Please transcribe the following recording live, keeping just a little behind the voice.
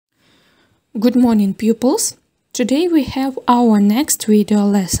Good morning, pupils! Today we have our next video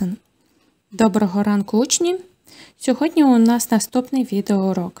lesson. Доброго ранку, учні! Сьогодні у нас наступний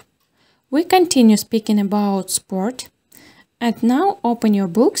відеоурок. We continue speaking about sport. And now open your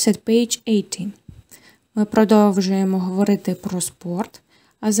books at page 80. Ми продовжуємо говорити про спорт,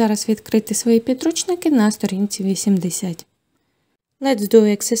 а зараз відкрити свої підручники на сторінці 80. Let's do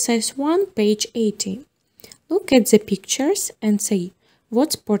exercise 1, page 80. Look at the pictures and say,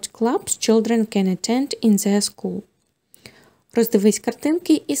 what sport clubs children can attend in their school? Роздивись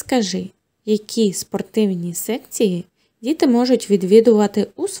картинки і скажи, які спортивні секції діти можуть відвідувати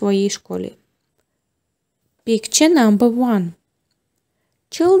у своїй школі. Picture number 1.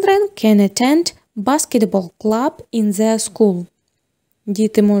 Children can attend basketball club in their school.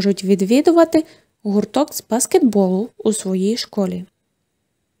 Діти можуть відвідувати гурток з баскетболу у своїй школі.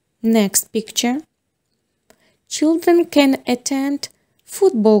 Next picture. Children can attend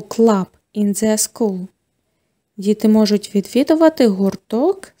football club in their school. Діти можуть відвідувати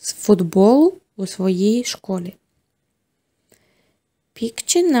гурток з футболу у своїй школі.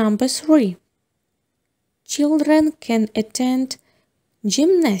 Picture number 3. Children can attend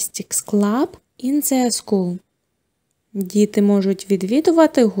gymnastics club in their school. Діти можуть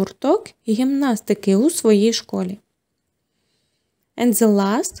відвідувати гурток гімнастики у своїй школі. And the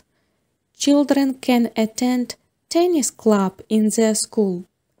last. Children can attend tennis club in their school.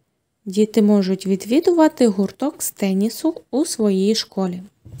 Діти можуть відвідувати гурток з тенісу у своїй школі.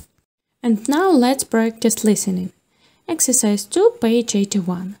 And now let's practice listening. Exercise 2, page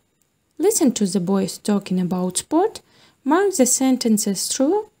 81. Listen to the boys talking about sport. Mark the sentences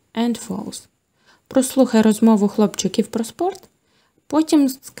true and false. Прослухай розмову хлопчиків про спорт. Потім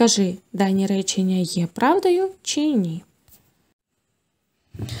скажи, дані речення є правдою чи ні.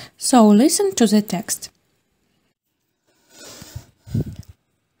 So listen to the text.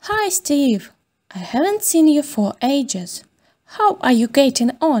 Hi, Steve. I haven't seen you for ages. How are you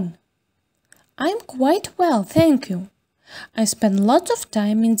getting on? I'm quite well, thank you. I spend lots of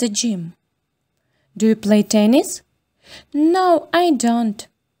time in the gym. Do you play tennis? No, I don't.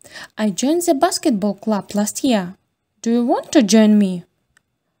 I joined the basketball club last year. Do you want to join me?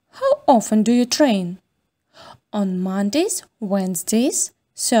 How often do you train? On Mondays, Wednesdays,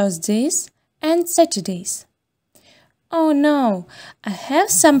 Thursdays, and Saturdays. Oh no, I have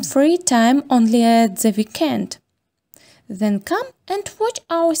some free time only at the weekend. Then come and watch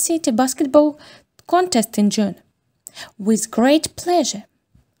our city basketball contest in June. With great pleasure.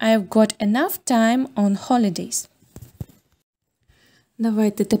 I've got enough time on holidays.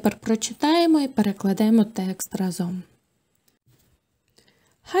 Давайте тепер прочитаємо і перекладемо текст разом.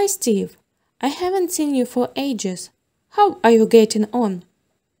 Hi, Steve. I haven't seen you for ages. How are you getting on?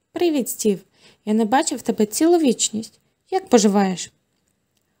 Привіт, Стів. Я не бачив тебе цілу вічність. Як поживаєш?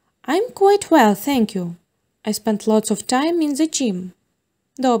 I'm quite well, thank you. I spent lots of time in the gym.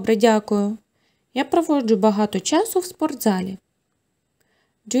 Добре, дякую. Я проводжу багато часу в спортзалі.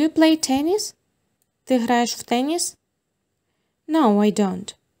 Do you play tennis? Ти граєш в теніс? No, I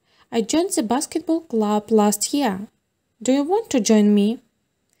don't. I joined the basketball club last year. Do you want to join me?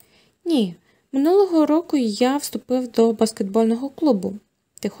 Ні, минулого року я вступив до баскетбольного клубу.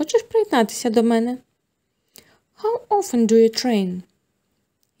 Ти хочеш приєднатися до мене? How often do you train?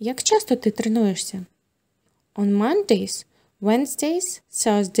 Як часто ти тренуєшся? On Mondays, Wednesdays,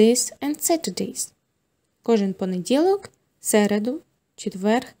 Thursdays and Saturdays. Кожен понеділок, середу,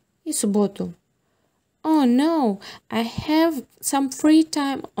 четвер і суботу. Oh no, I have some free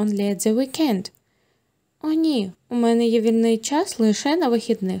time only at the weekend. О ні, у мене є вільний час лише на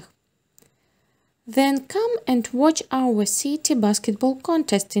вихідних. Then come and watch our city basketball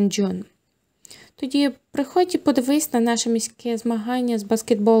contest in June. Тоді приходь і подивись на наше міське змагання з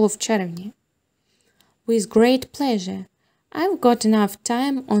баскетболу в червні. With great pleasure. I've got enough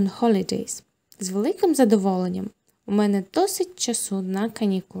time on holidays. З великим задоволенням. У мене досить часу на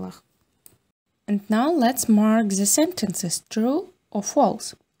канікулах. And now let's mark the sentences true or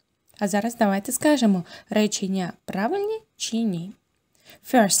false. А зараз давайте скажемо речення правильні чи ні.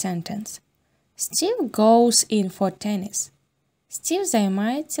 First sentence. Steve goes in for tennis. Стів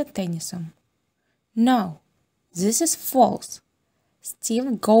займається тенісом. No, this is false.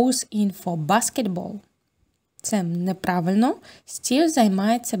 Steve goes in for basketball. Це неправильно. Стів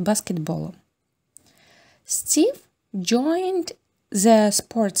займається баскетболом. Steve joined the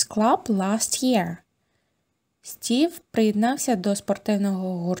sports club last year. Стів приєднався до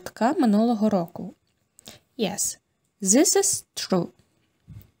спортивного гуртка минулого року. Yes, this is true.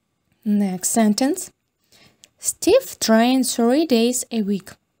 Next sentence. Steve trains 3 days a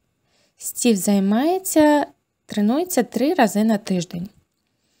week. Стів тренується 3 рази на тиждень.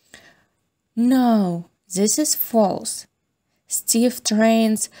 No, this is false. Steve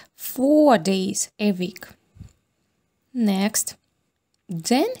trains 4 days a week. Next.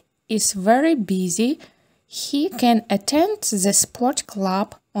 Dan is very busy. He can attend the sport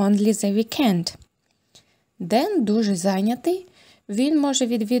club only the weekend. Ден дуже зайнятий. Він може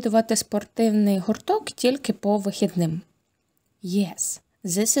відвідувати спортивний гурток тільки по вихідним. Yes,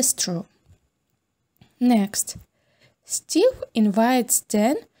 this is true. Next. Steve invites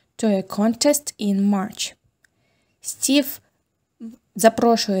Dan to a contest in March. Стів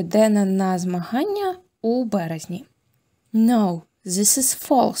запрошує Дена на змагання у березні. No, this is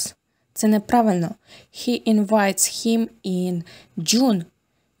false. Це неправильно. He invites him in June.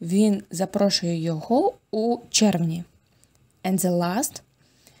 Він запрошує його у червні. And the last.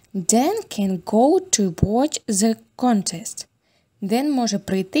 Dan can go to watch the contest. Ден може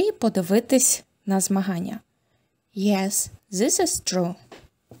прийти і подивитись на змагання. Yes, this is true.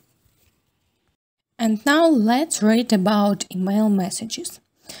 And now let's read about email messages.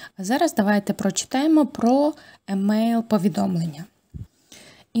 А зараз давайте прочитаємо про емейл-повідомлення.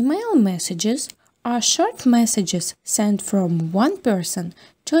 Email messages are short messages sent from one person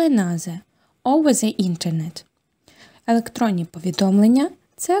to another over the internet. Електронні повідомлення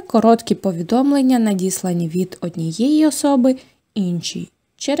 – це короткі повідомлення, надіслані від однієї особи іншій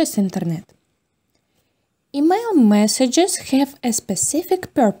через інтернет. Email messages have a specific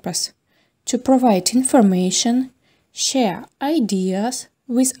purpose to provide information, share ideas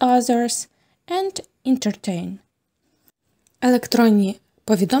with others, and entertain. Електронні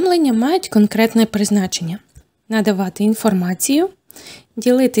повідомлення мають конкретне призначення – надавати інформацію,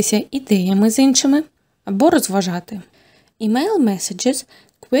 ділитися ідеями з іншими або розважати. Email messages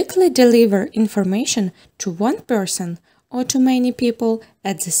quickly deliver information to one person or to many people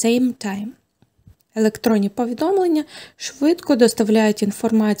at the same time. Електронні повідомлення швидко доставляють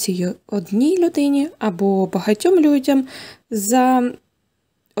інформацію одній людині або багатьом людям за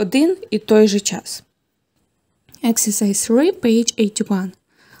один і той же час. Exercise 3, page 81.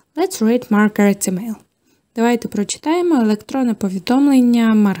 Let's read Margaret's email. Давайте прочитаємо електронне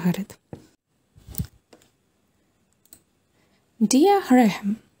повідомлення Маргарет. Dear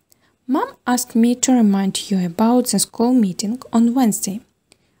Graham, Mom asked me to remind you about the school meeting on Wednesday.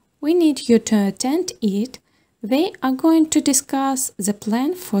 We need you to attend it. They are going to discuss the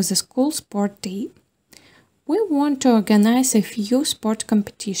plan for the school sport day. We want to organize a few sport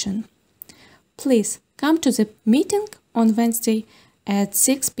competition. Please come to the meeting on Wednesday at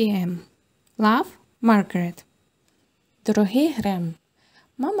 6 p.m. Love, Margaret. Дорогий Грем,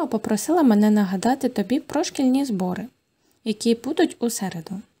 мама попросила мене нагадати тобі про шкільні збори, які будуть у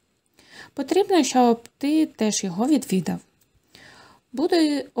середу. Потрібно, щоб ти теж його відвідав.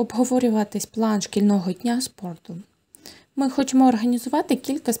 Буде обговорюватись план шкільного дня спорту. Ми хочемо організувати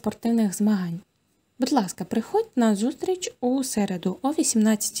кілька спортивних змагань. Будь ласка, приходь на зустріч у середу о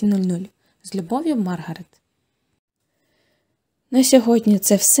 18:00. З любов'ю, Маргарет. На сьогодні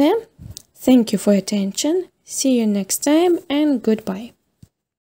це все. Thank you for your attention. See you next time and goodbye.